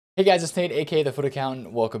Hey guys, it's Nate, aka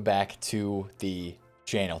TheFutAccountant. Welcome back to the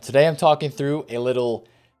channel. Today I'm talking through a little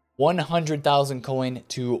 100,000 coin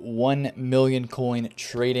to 1 million coin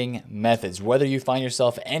trading methods. Whether you find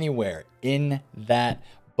yourself anywhere in that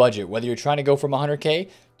budget, whether you're trying to go from 100K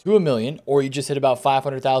to a million, or you just hit about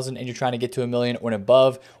 500,000 and you're trying to get to a million or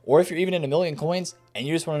above, or if you're even in a million coins and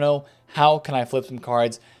you just want to know how can I flip some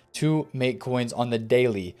cards to make coins on the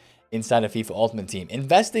daily inside of FIFA Ultimate Team.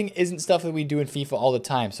 Investing isn't stuff that we do in FIFA all the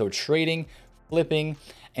time. So trading, flipping,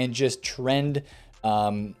 and just trend,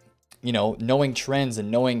 knowing trends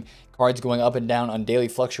and knowing cards going up and down on daily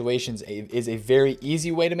fluctuations is a very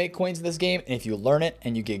easy way to make coins in this game. And if you learn it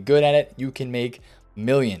and you get good at it, you can make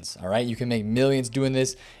millions. All right, you can make millions doing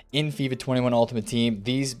this in FIFA 21 Ultimate Team.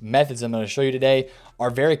 These methods I'm going to show you today are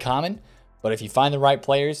very common. But if you find the right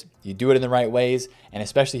players, you do it in the right ways, and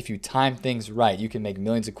especially if you time things right, you can make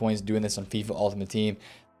millions of coins doing this on FIFA Ultimate Team.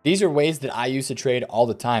 These are ways that I used to trade all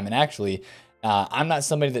the time. And actually, I'm not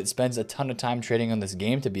somebody that spends a ton of time trading on this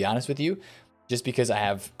game, to be honest with you, just because I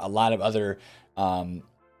have a lot of other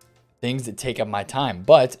things that take up my time.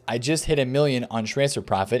 But I just hit a million on transfer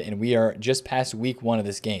profit, and we are just past week 1 of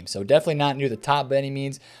this game. So definitely not near the top by any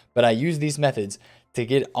means, but I use these methods to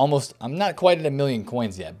get almost, I'm not quite at a million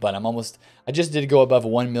coins yet, but I just did go above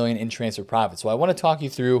 1 million in transfer profit. So I want to talk you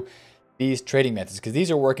through these trading methods because these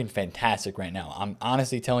are working fantastic right now. I'm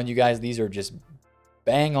honestly telling you guys, these are just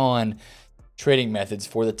bang on trading methods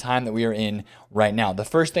for the time that we are in right now. The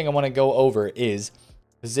first thing I want to go over is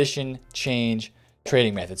position change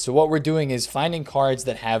trading methods. So what we're doing is finding cards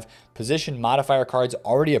that have position modifier cards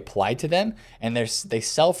already applied to them, and they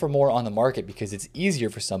sell for more on the market because it's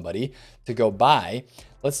easier for somebody to go buy.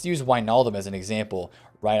 Let's use Wijnaldum as an example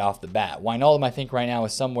right off the bat. Wijnaldum, I think right now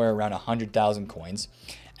is somewhere around 100,000 coins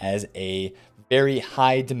as a very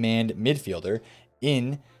high demand midfielder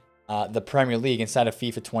in the Premier League inside of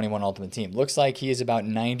FIFA 21 Ultimate Team. Looks like he is about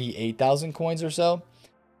 98,000 coins or so.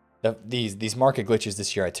 These market glitches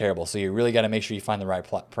this year are terrible, so you really got to make sure you find the right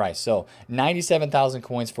price. So 97,000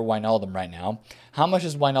 coins for Wijnaldum right now. How much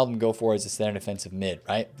does Wijnaldum go for as a center defensive mid,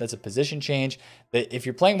 right? That's a position change. That if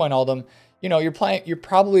you're playing Wijnaldum, you're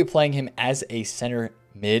probably playing him as a center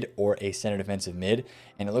mid or a center defensive mid,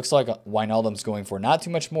 and it looks like Wijnaldum's going for not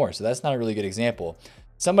too much more, so that's not a really good example.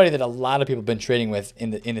 Somebody that a lot of people have been trading with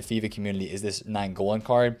in the FIFA community is this Nainggolan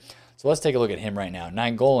card. So let's take a look at him right now.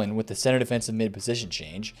 Nainggolan with the center defensive mid position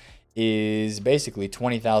change is basically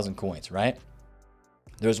 20,000 coins, right?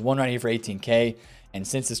 There's one right here for 18K. And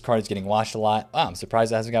since this card is getting washed a lot, I'm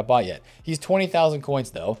surprised it hasn't got bought yet. He's 20,000 coins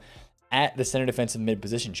though at the center defensive mid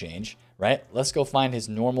position change, right? Let's go find his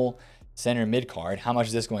normal center mid card. How much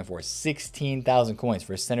is this going for? 16,000 coins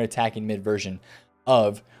for a center attacking mid version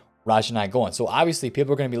of Raja Nainggolan. So obviously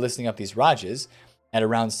people are going to be listing up these Rajas at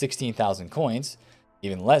around 16,000 coins.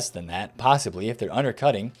 Even less than that, possibly, if they're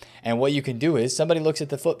undercutting. And what you can do is somebody looks at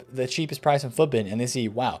the cheapest price on Futbin and they see,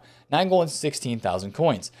 wow, Nainggolan's 16,000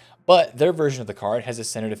 coins. But their version of the card has a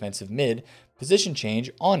center defensive mid position change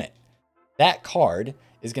on it. That card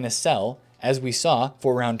is going to sell, as we saw,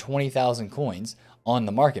 for around 20,000 coins on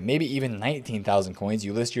the market. Maybe even 19,000 coins.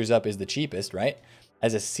 You list yours up as the cheapest, right?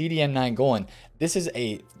 As a CDM Nainggolan, this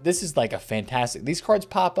is like a fantastic. These cards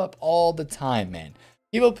pop up all the time, man.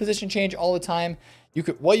 People position change all the time.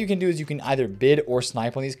 What you can do is you can either bid or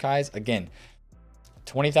snipe on these guys. Again,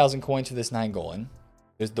 20,000 coins for this Nainggolan.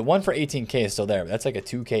 There's the one for 18K is still there, but that's like a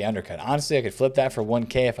 2K undercut. Honestly, I could flip that for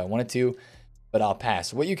 1K if I wanted to, but I'll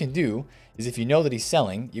pass. What you can do is if you know that he's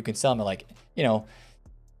selling, you can sell him at like,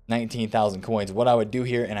 19,000 coins. What I would do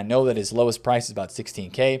here, and I know that his lowest price is about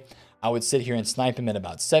 16K, I would sit here and snipe him at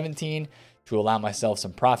about 17 to allow myself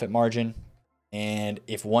some profit margin. And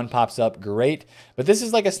if one pops up, great. But this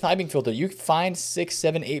is like a sniping filter. You find 6,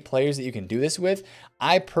 7, 8 players that you can do this with.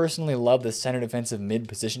 I personally love the center defensive mid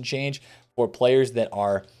position change for players that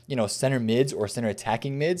are, center mids or center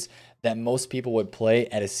attacking mids that most people would play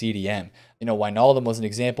at a CDM. Wijnaldum was an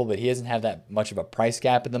example, but he doesn't have that much of a price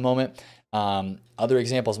gap at the moment. Other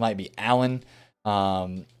examples might be Allen.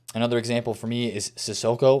 Another example for me is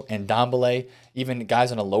Sissoko and Dembele. Even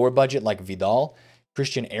guys on a lower budget like Vidal.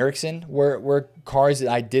 Christian Eriksen were cards that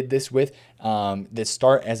I did this with that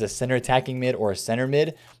start as a center attacking mid or a center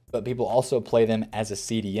mid, but people also play them as a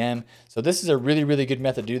CDM. So this is a really, really good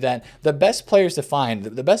method to do that. The best players to find,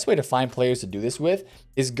 the best way to find players to do this with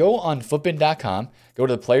is go on futbin.com, go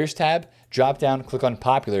to the players tab, drop down, click on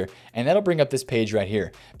popular, and that'll bring up this page right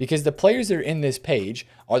here. Because the players that are in this page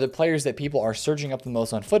are the players that people are searching up the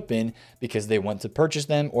most on Futbin because they want to purchase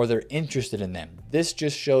them or they're interested in them. This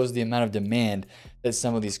just shows the amount of demand that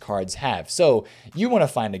some of these cards have. So you want to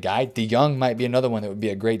find a guy, De Jong Young might be another one that would be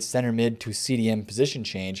a great center mid to CDM position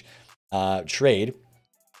change trade.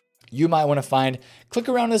 You might want to click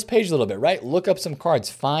around this page a little bit, right? Look up some cards,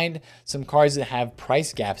 find some cards that have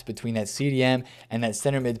price gaps between that CDM and that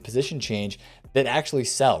center mid position change that actually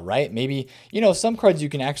sell, right? Maybe, some cards you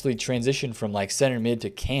can actually transition from like center mid to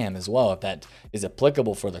cam as well, if that is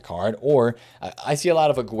applicable for the card. Or I see a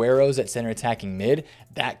lot of Agueros at center attacking mid.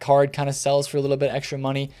 That card kind of sells for a little bit extra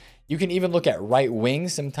money. You can even look at right wing.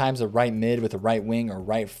 Sometimes a right mid with a right wing or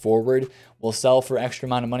right forward will sell for extra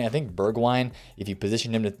amount of money. I think Bergwijn, if you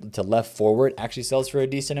position him to left forward, actually sells for a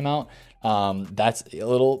decent amount. That's a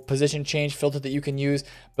little position change filter that you can use.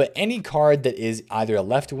 But any card that is either a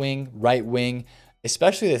left wing, right wing,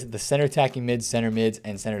 especially the center attacking mids, center mids,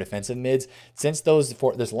 and center defensive mids, since there's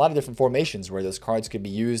a lot of different formations where those cards could be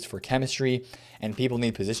used for chemistry and people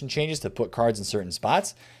need position changes to put cards in certain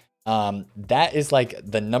spots. That is like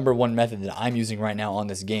the #1 method that I'm using right now on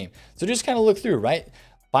this game. So just kind of look through, right?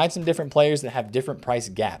 Find some different players that have different price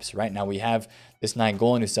gaps. Right now we have this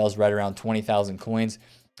Nainggolan who sells right around 20,000 coins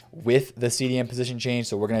with the CDM position change.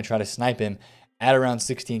 So we're going to try to snipe him at around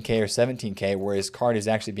 16K or 17K, where his card is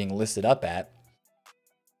actually being listed up at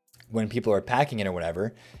when people are packing it or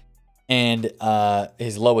whatever. And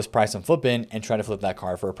his lowest price on Futbin, and try to flip that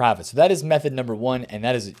card for a profit. So that is method #1, and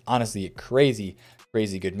that is honestly a crazy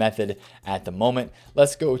good method at the moment.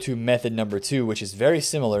 Let's go to method #2, which is very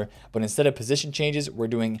similar, but instead of position changes, we're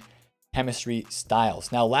doing chemistry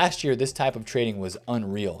styles. Now, last year, this type of trading was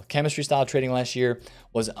unreal. Chemistry style trading last year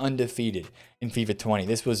was undefeated in FIFA 20.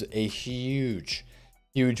 This was a huge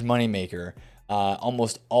moneymaker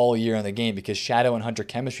almost all year on the game because Shadow and Hunter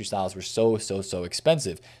chemistry styles were so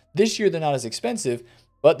expensive. This year, they're not as expensive,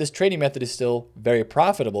 but this trading method is still very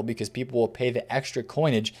profitable because people will pay the extra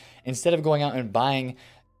coinage. Instead of going out and buying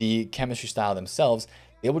the chemistry style themselves,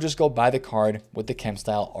 they will just go buy the card with the chem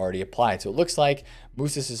style already applied. So it looks like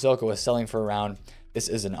Moussa Sissoko is selling for around, this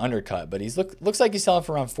is an undercut, but looks like he's selling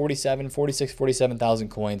for around 47,000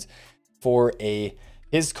 coins for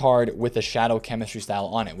his card with a shadow chemistry style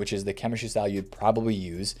on it, which is the chemistry style you'd probably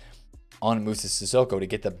use on Moussa Sissoko to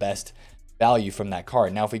get the best value from that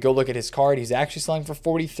card. Now, if we go look at his card, he's actually selling for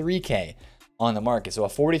 43K on the market. So a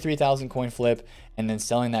 43,000 coin flip and then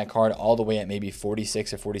selling that card all the way at maybe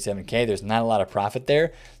 46 or 47K. There's not a lot of profit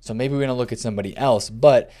there. So maybe we're going to look at somebody else,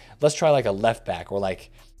 but let's try like a left back or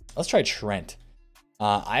let's try Trent.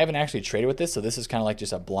 I haven't actually traded with this, so this is kind of like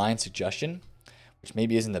just a blind suggestion, which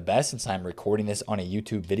maybe isn't the best since I'm recording this on a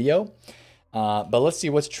YouTube video. But let's see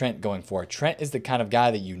what's Trent going for. Trent is the kind of guy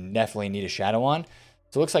that you definitely need a shadow on.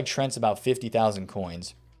 So it looks like Trent's about 50,000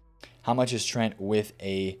 coins. How much is Trent with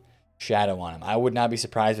a shadow on him? I would not be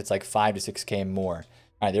surprised if it's like 5 to 6K more.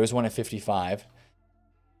 All right, there was one at 55.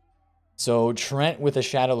 So Trent with a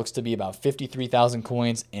shadow looks to be about 53,000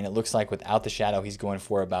 coins, and it looks like without the shadow, he's going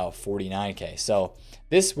for about 49K. So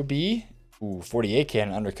this would be 48K on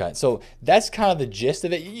an undercut. So that's kind of the gist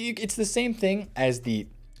of it. It's the same thing as the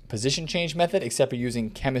position change method, except you're using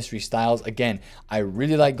chemistry styles. Again, I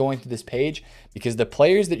really like going through this page because the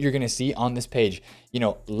players that you're going to see on this page,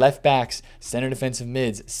 left backs, center defensive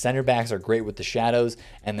mids, center backs are great with the shadows,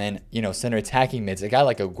 and then center attacking mids. A guy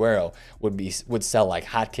like Aguero would sell like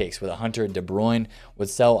hotcakes with a Hunter. De Bruyne would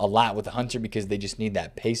sell a lot with a Hunter because they just need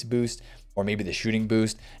that pace boost or maybe the shooting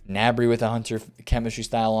boost. Gnabry with a Hunter chemistry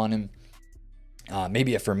style on him.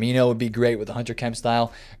 Maybe a Firmino would be great with the Hunter chem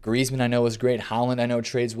style. Griezmann I know is great. Haaland I know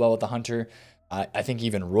trades well with the Hunter. I think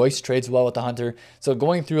even Royce trades well with the Hunter. So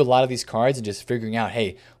going through a lot of these cards and just figuring out,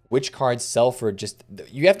 hey, which cards sell for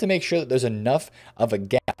you have to make sure that there's enough of a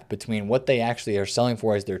gap between what they actually are selling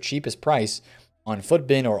for as their cheapest price on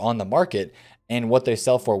Futbin or on the market and what they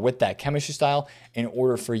sell for with that chemistry style in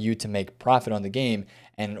order for you to make profit on the game.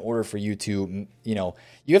 And in order for you to,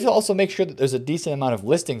 you have to also make sure that there's a decent amount of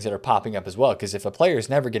listings that are popping up as well. Because if a player is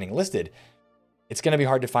never getting listed, it's going to be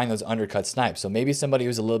hard to find those undercut snipes. So maybe somebody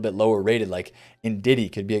who's a little bit lower rated, like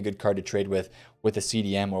Ndidi, could be a good card to trade with a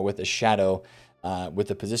CDM or with a shadow with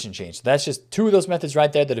the position change. So that's just two of those methods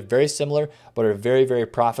right there that are very similar, but are very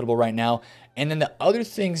profitable right now. And then the other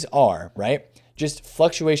things are, right, just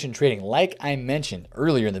fluctuation trading. Like I mentioned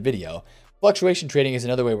earlier in the video, fluctuation trading is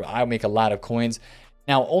another way where I make a lot of coins.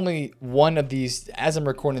 Now, only one of these, as I'm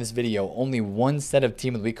recording this video, only one set of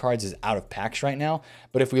Team of the Week cards is out of packs right now.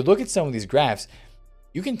 But if we look at some of these graphs,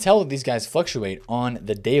 you can tell that these guys fluctuate on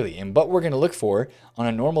the daily. And what we're going to look for on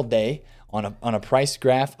a normal day, on a price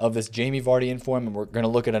graph of this Jamie Vardy inform, and we're going to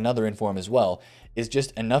look at another inform as well, is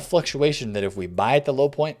just enough fluctuation that if we buy at the low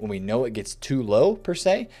point when we know it gets too low per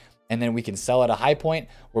se, and then we can sell at a high point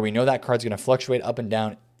where we know that card's going to fluctuate up and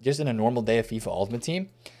down just in a normal day of FIFA Ultimate Team,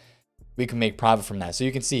 we can make profit from that. So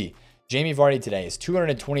you can see Jamie Vardy today is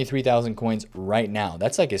 223,000 coins right now.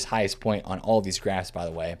 That's like his highest point on all of these graphs, by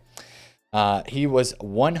the way. He was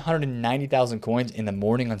 190,000 coins in the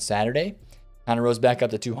morning on Saturday. Kind of rose back up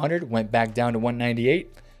to 200, went back down to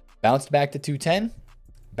 198, bounced back to 210,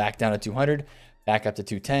 back down to 200, back up to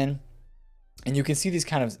 210. And you can see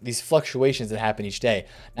these fluctuations that happen each day.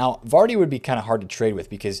 Now, Vardy would be kind of hard to trade with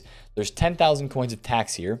because there's 10,000 coins of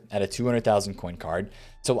tax here at a 200,000 coin card.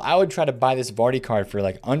 So I would try to buy this Vardy card for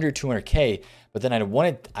like under 200K, but then I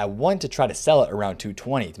want to try to sell it around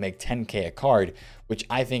 220 to make 10K a card, which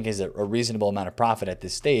I think is a reasonable amount of profit at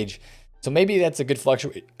this stage. So maybe that's a good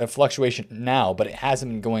fluctuation now, but it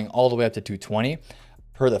hasn't been going all the way up to 220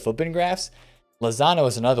 per the Footbin graphs. Lozano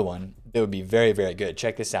is another one that would be very, very good.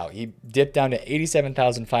 Check this out. He dipped down to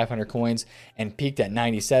 87,500 coins and peaked at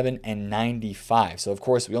 97 and 95. So, of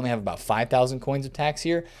course, we only have about 5,000 coins of tax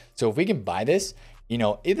here. So if we can buy this, you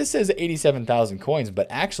know, this says 87,000 coins, but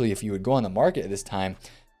actually if you would go on the market at this time,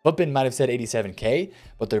 Footbin might have said 87K,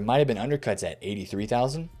 but there might have been undercuts at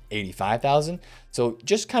 83,000, 85,000. So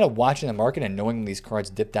just kind of watching the market and knowing when these cards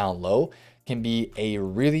dip down low can be a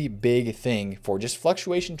really big thing for just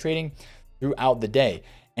fluctuation trading throughout the day.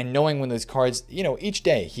 And knowing when those cards, you know, each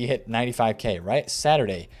day he hit 95K, right?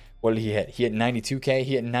 Saturday, what did he hit? He hit 92K,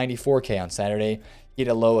 he hit 94K on Saturday. He hit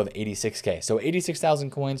a low of 86K. So 86,000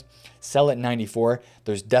 coins, sell at 94.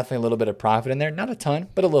 There's definitely a little bit of profit in there. Not a ton,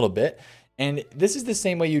 but a little bit. And this is the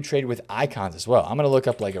same way you trade with icons as well. I'm going to look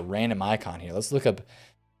up like a random icon here. Let's look up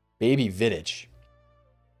Baby Vidic.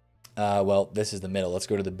 Well, this is the middle. Let's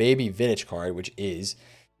go to the Baby Vidic card, which is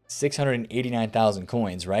 689,000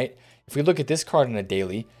 coins, right? If we look at this card on a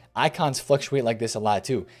daily, icons fluctuate like this a lot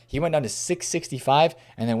too. He went down to 665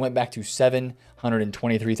 and then went back to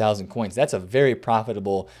 723,000 coins. That's a very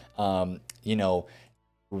profitable, you know,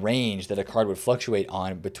 range that a card would fluctuate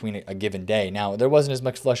on between a given day. Now, there wasn't as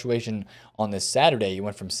much fluctuation on this Saturday. He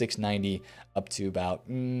went from 690 up to about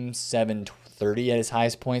 730 at his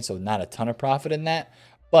highest point, so not a ton of profit in that.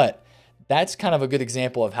 But that's kind of a good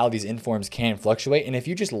example of how these informs can fluctuate. And if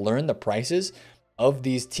you just learn the prices of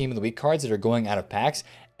these Team of the Week cards that are going out of packs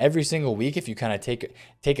every single week, if you kind of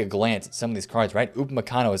take a glance at some of these cards, right?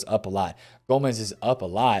 Upamecano is up a lot. Gomez is up a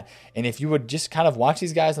lot. And if you would just kind of watch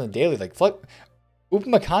these guys on the daily, like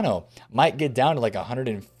Upamecano might get down to like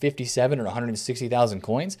 157 or 160,000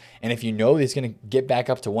 coins. And if you know he's going to get back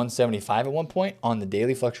up to 175 at one point on the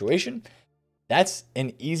daily fluctuation, that's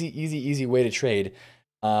an easy way to trade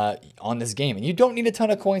on this game. And you don't need a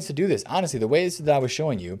ton of coins to do this. Honestly, the ways that I was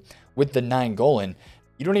showing you with the 9 Golan,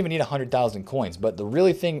 you don't even need 100,000 coins. But the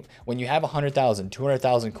really thing, when you have 100,000,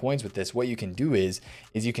 200,000 coins with this, what you can do is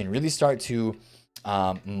you can really start to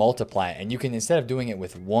multiply it. And you can, instead of doing it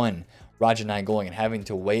with one Raja 9 Golan and having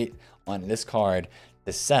to wait on this card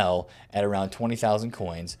to sell at around 20,000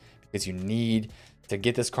 coins, because you need to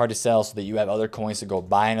get this card to sell so that you have other coins to go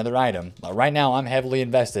buy another item. Right now, I'm heavily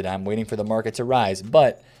invested. I'm waiting for the market to rise.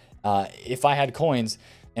 But if I had coins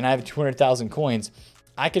and I have 200,000 coins,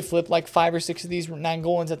 I could flip like 5 or 6 of these 9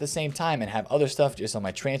 Golans at the same time and have other stuff just on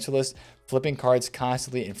my transfer list, flipping cards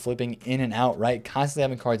constantly and flipping in and out, right? Constantly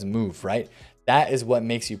having cards move, right? That is what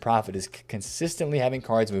makes you profit, is consistently having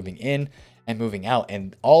cards moving in and moving out.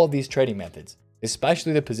 And all of these trading methods,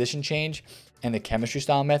 especially the position change and the chemistry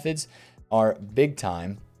style methods, are big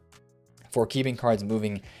time for keeping cards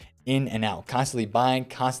moving in and out, constantly buying,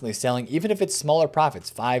 constantly selling, even if it's smaller profits,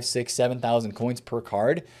 5, 6, 7,000 coins per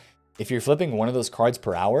card. If you're flipping one of those cards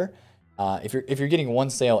per hour, if you're getting one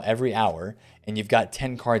sale every hour and you've got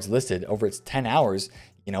 10 cards listed over its 10 hours,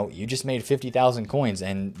 you know, you just made 50,000 coins,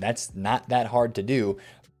 and that's not that hard to do,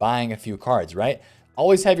 buying a few cards, right?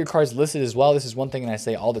 Always have your cards listed as well. This is one thing that I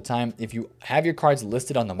say all the time. If you have your cards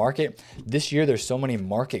listed on the market, this year there's so many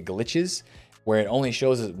market glitches where it only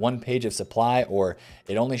shows as one page of supply, or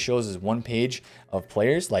it only shows as one page of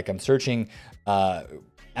players. Like I'm searching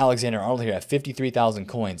Alexander Arnold here at 53,000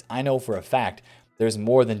 coins. I know for a fact there's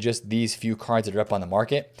more than just these few cards that are up on the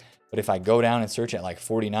market. But if I go down and search at like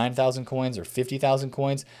 49,000 coins or 50,000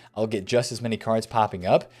 coins, I'll get just as many cards popping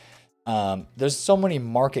up. There's so many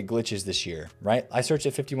market glitches this year, right? I searched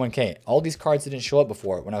at 51K. All these cards didn't show up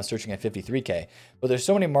before when I was searching at 53K. But there's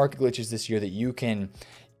so many market glitches this year that you can,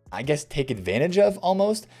 I guess, take advantage of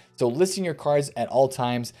almost. So listing your cards at all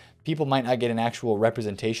times, people might not get an actual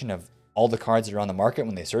representation of all the cards that are on the market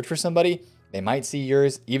when they search for somebody. They might see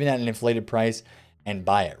yours, even at an inflated price, and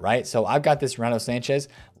buy it, right? So I've got this Renato Sanchez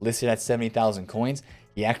listed at 70,000 coins.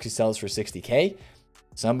 He actually sells for 60K.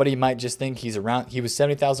 Somebody might just think he was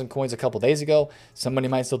 70,000 coins a couple days ago. Somebody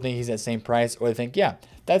might still think he's at the same price, or they think, yeah,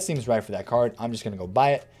 that seems right for that card. I'm just going to go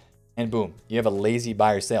buy it and boom, you have a lazy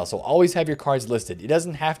buyer sale. So always have your cards listed. It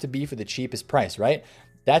doesn't have to be for the cheapest price, right?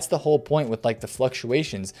 That's the whole point with like the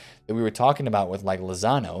fluctuations that we were talking about with like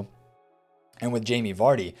Lozano and with Jamie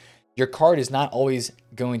Vardy. Your card is not always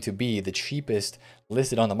going to be the cheapest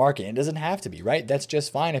listed on the market. It doesn't have to be, right? That's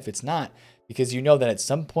just fine if it's not, because you know that at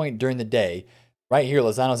some point during the day, right here,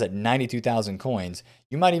 Lozano's at 92,000 coins.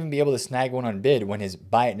 You might even be able to snag one on bid when his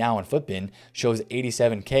buy it now on Futbin shows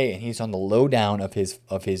 87K and he's on the low down of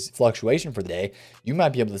his fluctuation for the day. You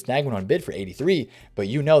might be able to snag one on bid for 83, but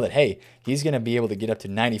you know that, hey, he's going to be able to get up to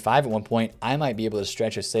 95 at one point. I might be able to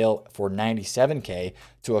stretch a sale for 97K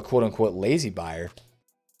to a quote unquote lazy buyer.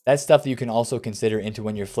 That's stuff that you can also consider into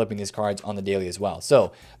when you're flipping these cards on the daily as well.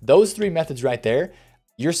 So those three methods right there,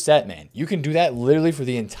 you're set, man. You can do that literally for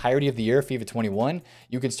the entirety of the year, FIFA 21.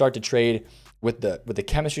 You can start to trade with the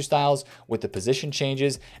chemistry styles, with the position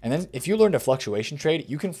changes. And then if you learn to fluctuation trade,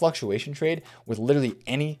 you can fluctuation trade with literally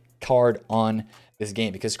any card on this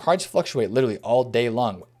game, because cards fluctuate literally all day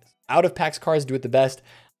long. Out of packs cards do it the best.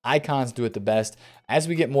 Icons do it the best. As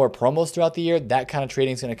we get more promos throughout the year, that kind of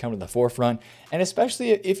trading is going to come to the forefront. And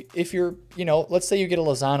especially if you're, you know, let's say you get a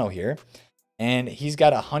Lozano here and he's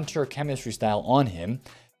got a Hunter chemistry style on him.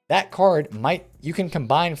 That card you can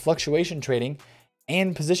combine fluctuation trading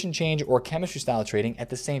and position change or chemistry style trading at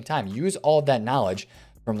the same time. Use all of that knowledge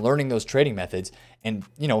from learning those trading methods, and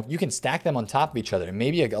you know, you can stack them on top of each other. And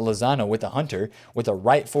maybe a Lozano with a Hunter with a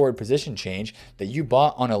right forward position change that you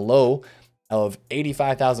bought on a low of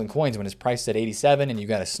 85,000 coins when his price is at 87 and you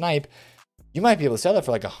got a snipe, you might be able to sell it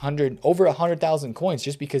for like over 100,000 coins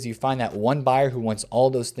just because you find that one buyer who wants all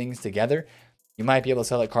those things together. You might be able to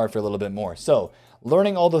sell that card for a little bit more. So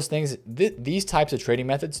learning all those things, these types of trading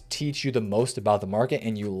methods teach you the most about the market,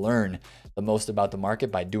 and you learn the most about the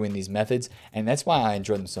market by doing these methods. And that's why I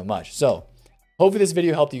enjoy them so much. So hopefully this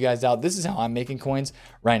video helped you guys out. This is how I'm making coins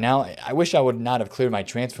right now. I wish I would not have cleared my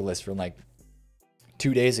transfer list from like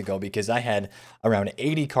 2 days ago, because I had around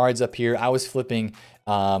 80 cards up here. I was flipping,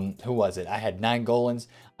 who was it? I had 9 Golans,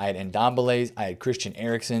 I had Ndombeles, I had Christian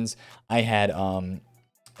Eriksen's, I had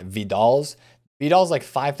Vidal's. Vidal's like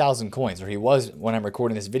 5,000 coins, or he was when I'm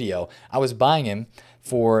recording this video. I was buying him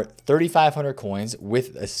for 3,500 coins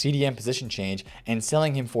with a CDM position change and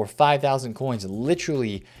selling him for 5,000 coins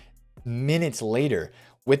literally minutes later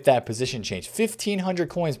with that position change. 1,500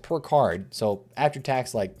 coins per card. So after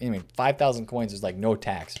tax, like, I mean, 5,000 coins is like no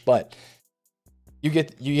tax, but you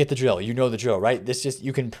get the drill. You know the drill, right?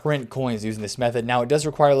 You can print coins using this method. Now, it does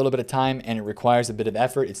require a little bit of time and it requires a bit of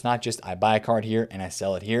effort. It's not just I buy a card here and I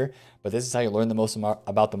sell it here, but this is how you learn the most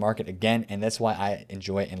about the market again. And that's why I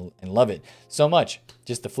enjoy and love it so much.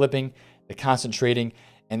 Just the flipping, the constant trading.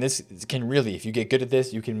 And this can really, if you get good at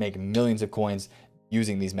this, you can make millions of coins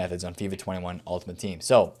using these methods on FIFA 21 Ultimate Team.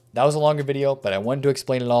 So that was a longer video, but I wanted to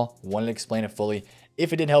explain it all. Wanted to explain it fully.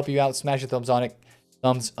 If it did help you out, smash a thumbs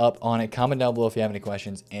up on it. Comment down below if you have any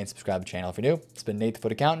questions, and subscribe to the channel if you're new. It's been Nate, the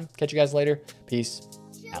Foot Accountant. Catch you guys later. Peace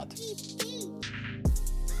out.